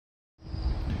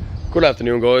Good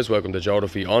afternoon guys, welcome to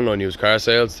Duffy online used car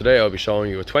sales. Today I'll be showing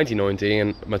you a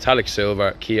 2019 metallic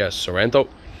silver Kia Sorento.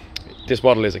 This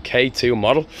model is a K2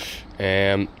 model.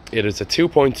 It is a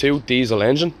 2.2 diesel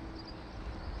engine.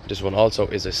 This one also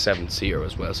is a 7-seater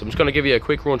as well. So I'm just going to give you a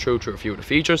quick run through a few of the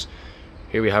features.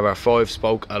 Here we have our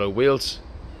 5-spoke alloy wheels.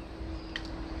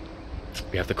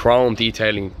 We have the chrome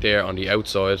detailing there on the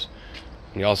outside,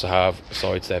 and you also have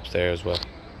side steps there as well.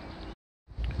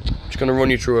 Just going to run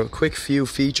you through a quick few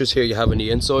features here you have on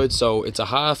the inside. So it's a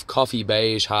half coffee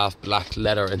beige, half black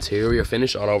leather interior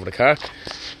finish all over the car.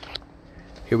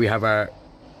 Here we have our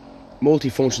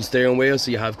multi-function steering wheel, so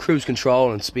you have cruise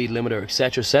control and speed limiter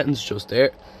etc settings just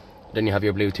there. Then you have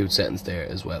your Bluetooth settings there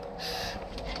as well.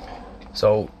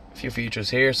 So a few features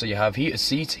here, so you have heated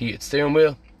seats, heated steering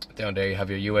wheel. Down there you have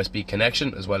your USB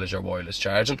connection as well as your wireless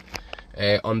charging.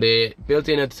 On the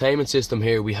built-in entertainment system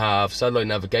here we have satellite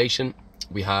navigation,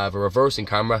 we have a reversing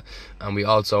camera, and we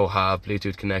also have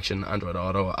Bluetooth connection, Android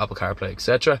Auto, Apple CarPlay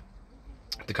etc.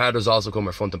 The car does also come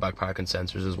with front and back parking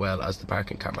sensors as well as the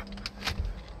parking camera.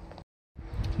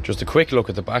 Just a quick look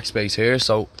at the back space here.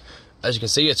 So as you can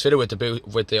see, it's fitted with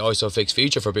the ISOFIX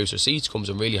feature for booster seats. Comes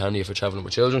in really handy if you're traveling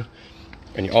with children.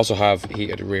 And you also have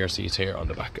heated rear seats here on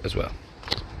the back as well.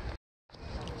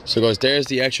 So guys, there's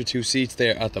the extra 2 seats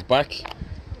there at the back,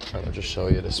 and I'll just show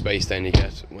you the space then you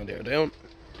get when they're down.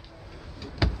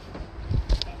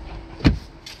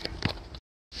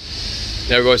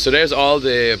 Now guys, so there's all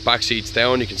the back seats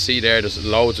down. You can see there's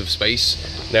loads of space.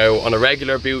 Now on a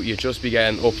regular boot you'd just be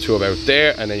getting up to about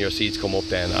there, and then your seats come up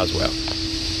then as well.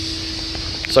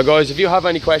 So guys, if you have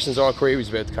any questions or queries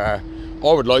about the car,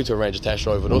 or would like to arrange a test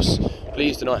drive with us,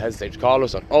 please do not hesitate to call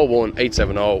us on 01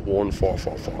 870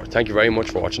 1444. Thank you very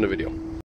much for watching the video.